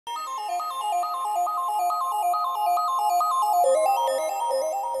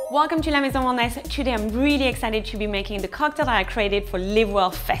Welcome to La Maison Wellness. Today I'm really excited to be making the cocktail that I created for Live Well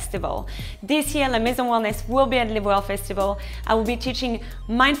Festival. This year La Maison Wellness will be at Live Well Festival. I will be teaching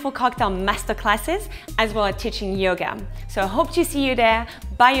mindful cocktail masterclasses as well as teaching yoga. So I hope to see you there.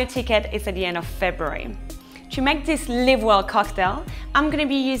 Buy your ticket, it's at the end of February. To make this Live Well cocktail, I'm going to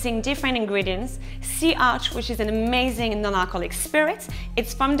be using different ingredients. Sea Arch, which is an amazing non-alcoholic spirit.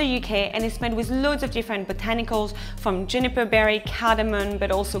 It's from the UK and it's made with loads of different botanicals from juniper berry, cardamom,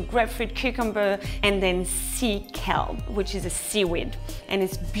 but also grapefruit, cucumber, and then sea kelp, which is a seaweed. And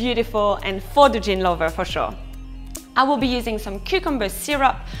it's beautiful and for the gin lover for sure. I will be using some cucumber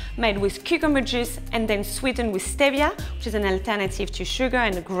syrup made with cucumber juice and then sweetened with stevia, which is an alternative to sugar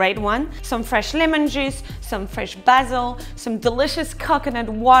and a great one. Some fresh lemon juice, some fresh basil, some delicious coconut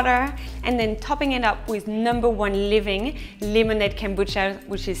water, and then topping it up with No.1 Living Lemonde Kombucha,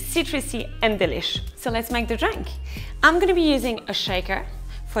 which is citrusy and delish. So let's make the drink. I'm going to be using a shaker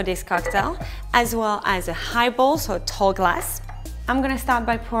for this cocktail, as well as a highball, so a tall glass. I'm going to start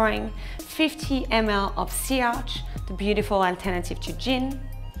by pouring 50 ml of Sea Arch, the beautiful alternative to gin.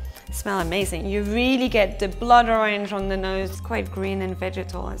 Smell amazing. You really get the blood orange on the nose. It's quite green and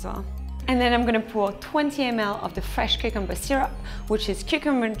vegetal as well. And then I'm going to pour 20 ml of the fresh cucumber syrup, which is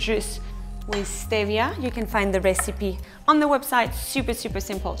cucumber juice with stevia. You can find the recipe on the website. Super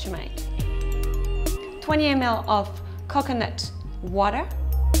simple to make. 20 ml of coconut water.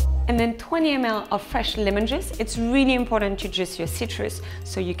 And then 20 ml of fresh lemon juice. It's really important to juice your citrus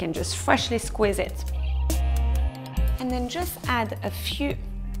so you can just freshly squeeze it. And then just add a few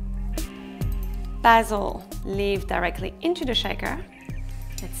basil leaves directly into the shaker.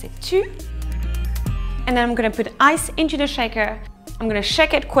 Let's say 2. And then I'm going to put ice into the shaker. I'm going to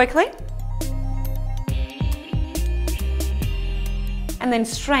shake it quickly. And then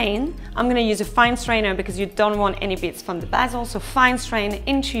strain. I'm going to use a fine strainer because you don't want any bits from the basil, so fine strain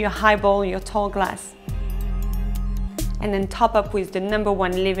into your highball, your tall glass. And then top up with the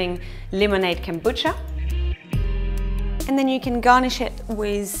No.1 Living Lemonade Kombucha. And then you can garnish it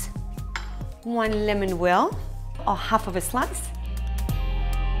with 1 lemon wheel or half of a slice.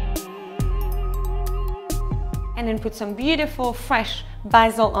 And then put some beautiful fresh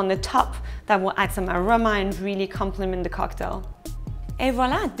basil on the top that will add some aroma and really complement the cocktail. Et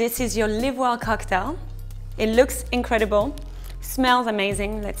voila, this is your Live Well cocktail. It looks incredible, smells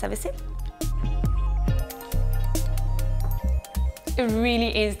amazing. Let's have a sip. It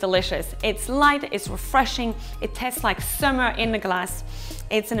really is delicious. It's light, it's refreshing, it tastes like summer in the glass.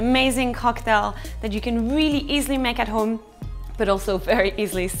 It's an amazing cocktail that you can really easily make at home, but also very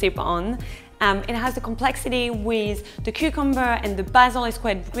easily sip on. It has the complexity with the cucumber and the basil is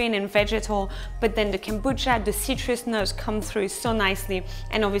quite green and vegetal, but then the kombucha, the citrus notes come through so nicely,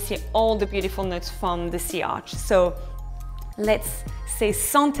 and obviously all the beautiful notes from the Sea Arch. So let's say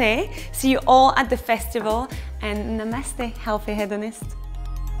santé, see you all at the festival, and namaste, healthy hedonist.